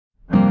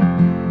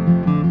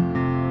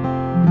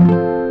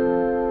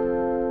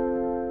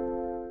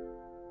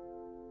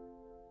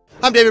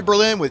I'm David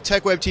Berlin with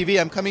TechWeb TV.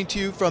 I'm coming to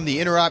you from the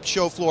Interop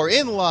show floor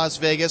in Las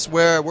Vegas,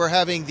 where we're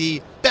having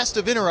the Best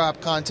of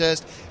Interop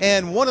contest,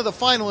 and one of the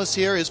finalists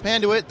here is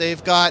Panduit.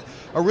 They've got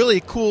a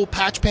really cool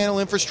patch panel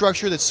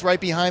infrastructure that's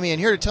right behind me, and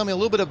here to tell me a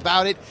little bit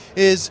about it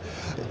is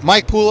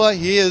Mike Pula.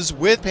 He is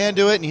with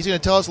Panduit, and he's going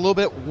to tell us a little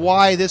bit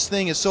why this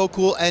thing is so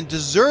cool and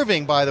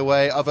deserving, by the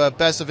way, of a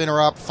Best of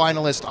Interop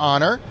finalist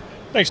honor.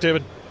 Thanks,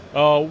 David.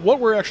 What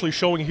we're actually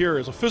showing here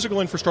is a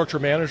physical infrastructure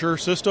manager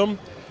system,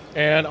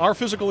 and our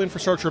physical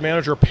infrastructure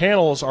manager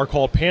panels are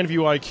called PanView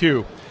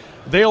IQ.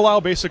 They allow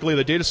basically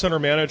the data center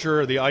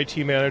manager, the IT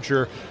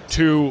manager,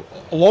 to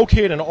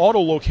locate and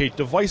auto-locate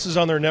devices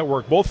on their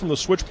network, both from the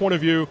switch point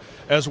of view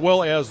as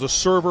well as the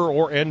server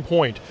or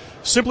endpoint,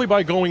 simply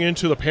by going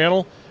into the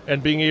panel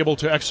and being able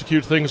to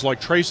execute things like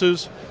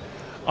traces.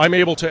 I'm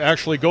able to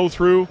actually go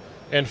through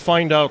and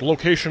find out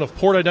location of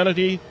port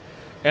identity,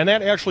 and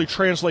that actually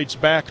translates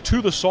back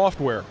to the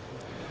software.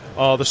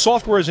 The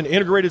software is an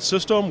integrated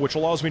system which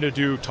allows me to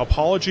do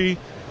topology,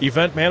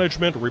 event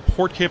management,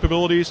 report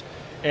capabilities,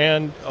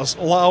 and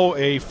allow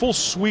a full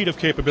suite of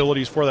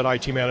capabilities for that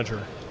IT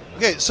manager.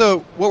 Okay, so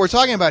what we're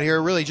talking about here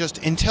are really just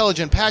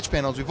intelligent patch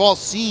panels. We've all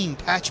seen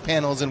patch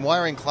panels in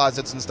wiring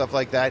closets and stuff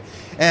like that,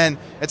 and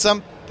at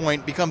some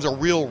point becomes a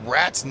real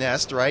rat's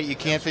nest, right? You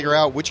can't figure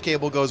out which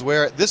cable goes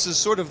where. This is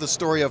sort of the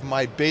story of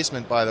my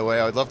basement, by the way.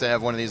 I would love to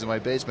have one of these in my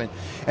basement.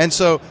 And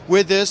so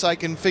with this, I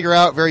can figure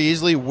out very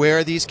easily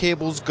where these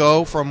cables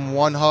go from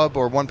one hub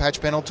or one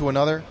patch panel to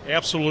another?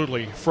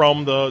 Absolutely.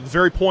 From the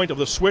very point of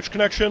the switch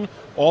connection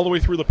all the way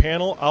through the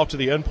panel out to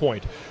the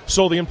endpoint.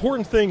 So the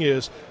important thing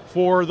is,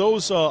 for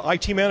those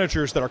IT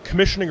managers that are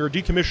commissioning or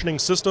decommissioning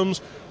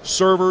systems,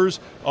 servers,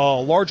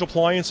 large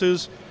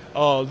appliances,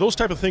 those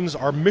type of things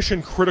are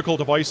mission critical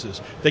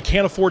devices. They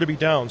can't afford to be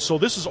down. So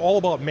this is all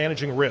about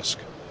managing risk,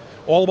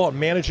 all about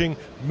managing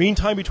mean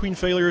time between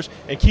failures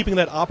and keeping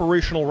that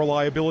operational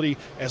reliability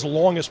as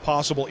long as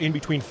possible in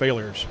between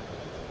failures.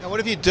 Now, what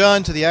have you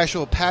done to the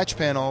actual patch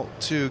panel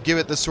to give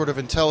it this sort of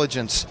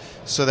intelligence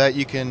so that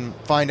you can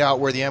find out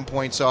where the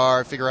endpoints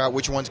are, figure out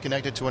which one's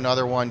connected to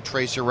another one,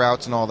 trace your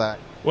routes and all that?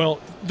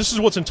 Well, this is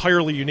what's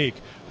entirely unique.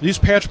 These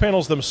patch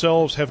panels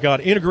themselves have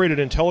got integrated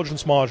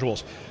intelligence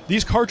modules.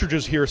 These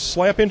cartridges here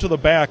slap into the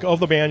back of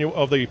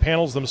the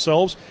panels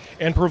themselves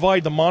and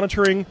provide the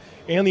monitoring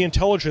and the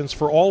intelligence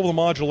for all of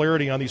the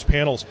modularity on these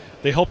panels.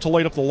 They help to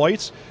light up the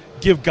lights,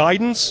 give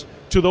guidance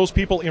to those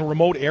people in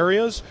remote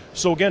areas.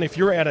 So again, if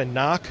you're at a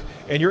NOC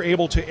and you're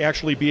able to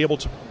actually be able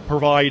to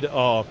provide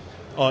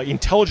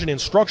intelligent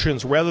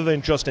instructions rather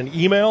than just an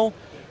email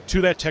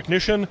to that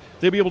technician,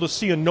 they'll be able to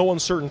see in no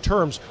uncertain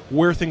terms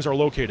where things are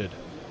located.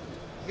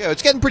 Yeah,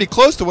 it's getting pretty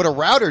close to what a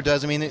router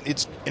does. I mean,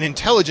 it's an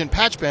intelligent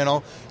patch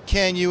panel.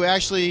 Can you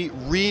actually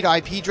read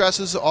IP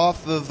addresses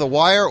off of the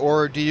wire,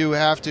 or do you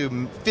have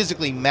to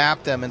physically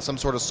map them in some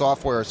sort of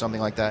software or something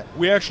like that?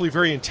 We actually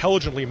very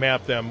intelligently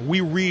map them.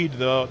 We read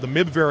the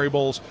MIB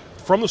variables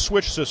from the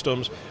switch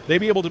systems. They'll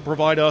be able to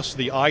provide us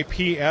the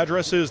IP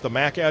addresses, the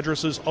MAC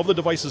addresses of the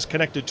devices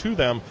connected to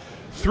them.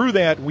 Through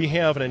that, we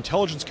have an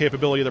intelligence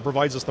capability that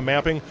provides us the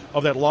mapping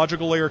of that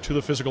logical layer to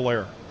the physical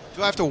layer.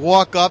 Do I have to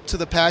walk up to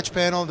the patch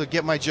panel to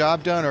get my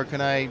job done, or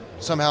can I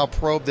somehow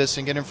probe this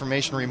and get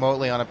information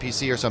remotely on a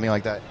PC or something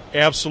like that?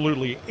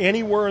 Absolutely.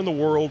 Anywhere in the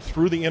world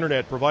through the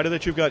internet, provided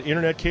that you've got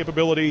internet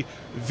capability,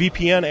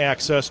 VPN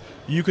access,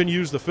 you can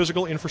use the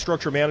Physical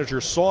Infrastructure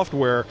Manager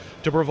software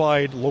to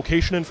provide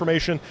location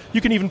information. You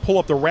can even pull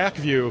up the rack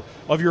view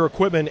of your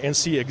equipment and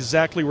see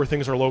exactly where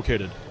things are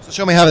located. So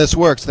show me how this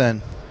works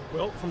then.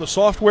 Well, from the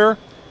software,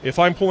 if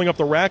I'm pulling up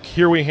the rack,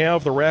 here we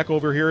have the rack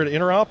over here at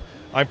Interop.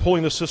 I'm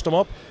pulling the system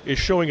up. It's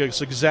showing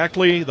us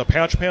exactly the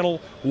patch panel,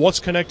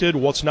 what's connected,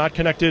 what's not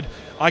connected.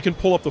 I can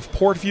pull up the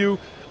port view.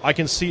 I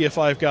can see if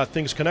I've got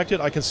things connected.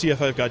 I can see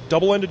if I've got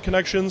double-ended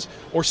connections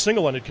or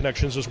single-ended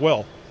connections as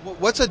well.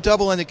 What's a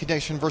double-ended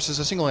connection versus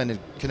a single-ended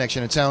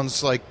connection? It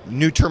sounds like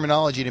new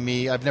terminology to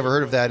me. I've never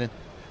heard of that.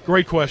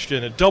 Great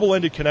question. A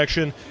double-ended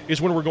connection is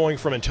when we're going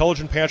from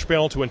intelligent patch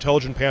panel to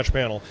intelligent patch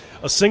panel.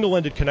 A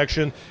single-ended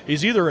connection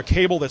is either a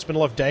cable that's been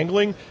left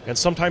dangling, and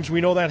sometimes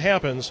we know that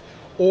happens,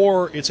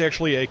 or it's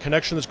actually a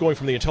connection that's going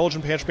from the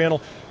intelligent patch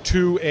panel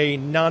to a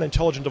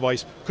non-intelligent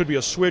device. Could be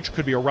a switch,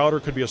 could be a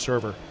router, could be a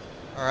server.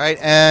 All right,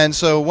 and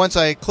so once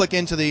I click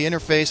into the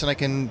interface and I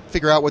can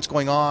figure out what's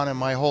going on in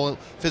my whole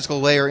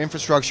physical layer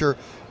infrastructure,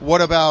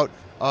 what about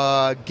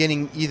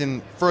getting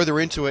even further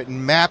into it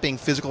and mapping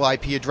physical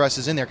IP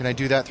addresses in there? Can I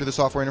do that through the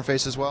software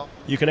interface as well?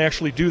 You can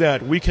actually do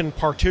that. We can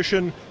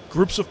partition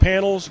groups of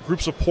panels,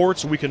 groups of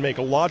ports. We can make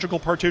logical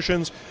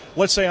partitions.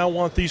 Let's say I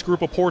want these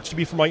group of ports to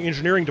be for my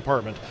engineering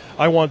department.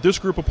 I want this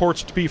group of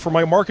ports to be for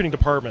my marketing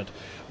department.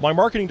 My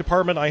marketing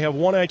department, I have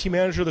one IT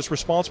manager that's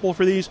responsible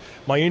for these.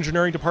 My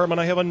engineering department,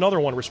 I have another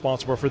one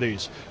responsible for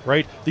these,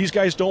 right? These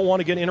guys don't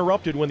want to get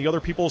interrupted when the other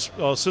people's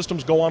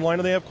systems go online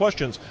and they have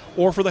questions.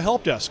 Or for the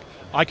help desk,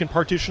 I can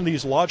partition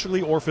these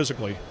logically or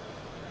physically.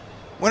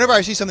 Whenever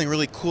I see something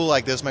really cool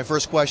like this, my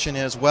first question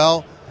is,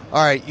 well,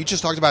 All right, you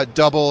just talked about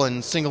double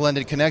and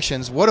single-ended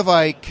connections. What if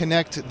I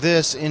connect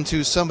this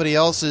into somebody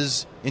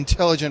else's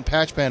intelligent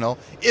patch panel,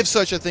 if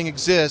such a thing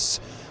exists,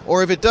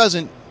 or if it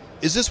doesn't?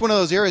 Is this one of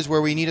those areas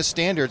where we need a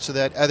standard so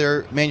that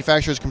other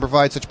manufacturers can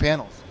provide such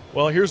panels?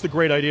 Well, here's the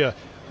great idea.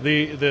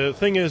 The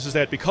thing is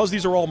that because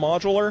these are all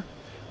modular,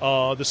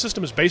 the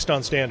system is based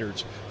on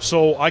standards.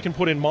 So I can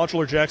put in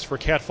modular jacks for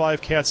Cat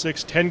 5, Cat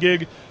 6, 10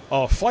 gig,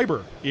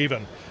 fiber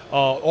even.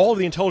 All of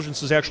the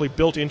intelligence is actually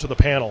built into the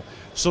panel.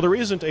 So there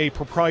isn't a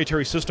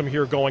proprietary system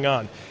here going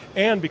on.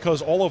 And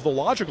because all of the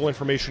logical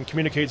information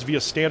communicates via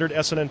standard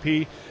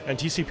SNMP and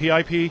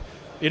TCP/IP,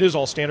 it is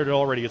all standard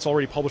already. It's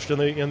already published in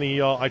the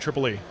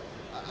IEEE.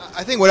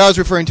 I think what I was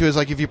referring to is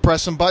like if you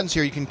press some buttons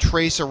here, you can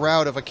trace a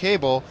route of a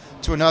cable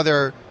to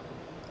another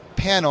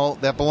panel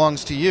that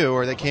belongs to you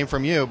or that came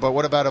from you. But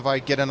what about if I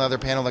get another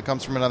panel that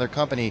comes from another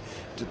company?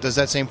 Does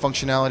that same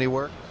functionality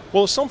work?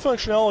 Well, some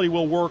functionality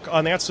will work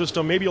on that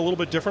system, maybe a little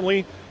bit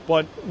differently,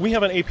 but we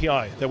have an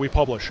API that we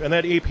publish, and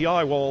that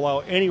API will allow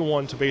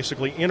anyone to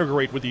basically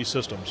integrate with these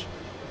systems.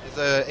 Is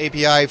the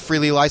API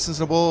freely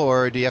licensable,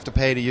 or do you have to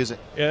pay to use it?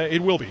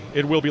 It will be.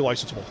 It will be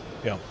licensable,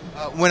 yeah.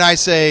 When I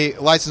say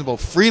licensable,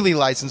 freely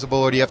licensable,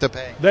 or do you have to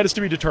pay? That is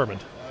to be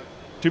determined.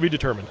 To be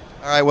determined.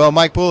 All right, well,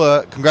 Mike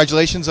Pula,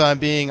 congratulations on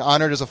being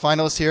honored as a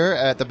finalist here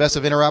at the Best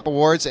of Interop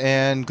Awards,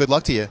 and good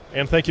luck to you.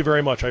 And thank you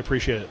very much. I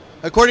appreciate it.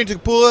 According to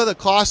Pula, the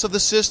cost of the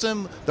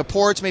system, the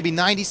ports, maybe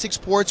 96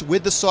 ports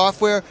with the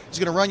software, is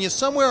going to run you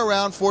somewhere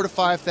around $4,000 to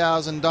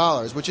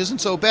 $5,000, which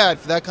isn't so bad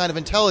for that kind of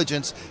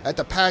intelligence at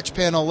the patch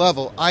panel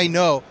level. I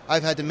know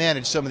I've had to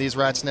manage some of these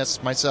rat's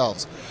nests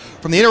myself.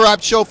 From the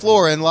Interop show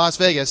floor in Las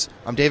Vegas,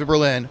 I'm David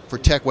Berlin for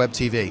TechWeb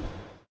TV.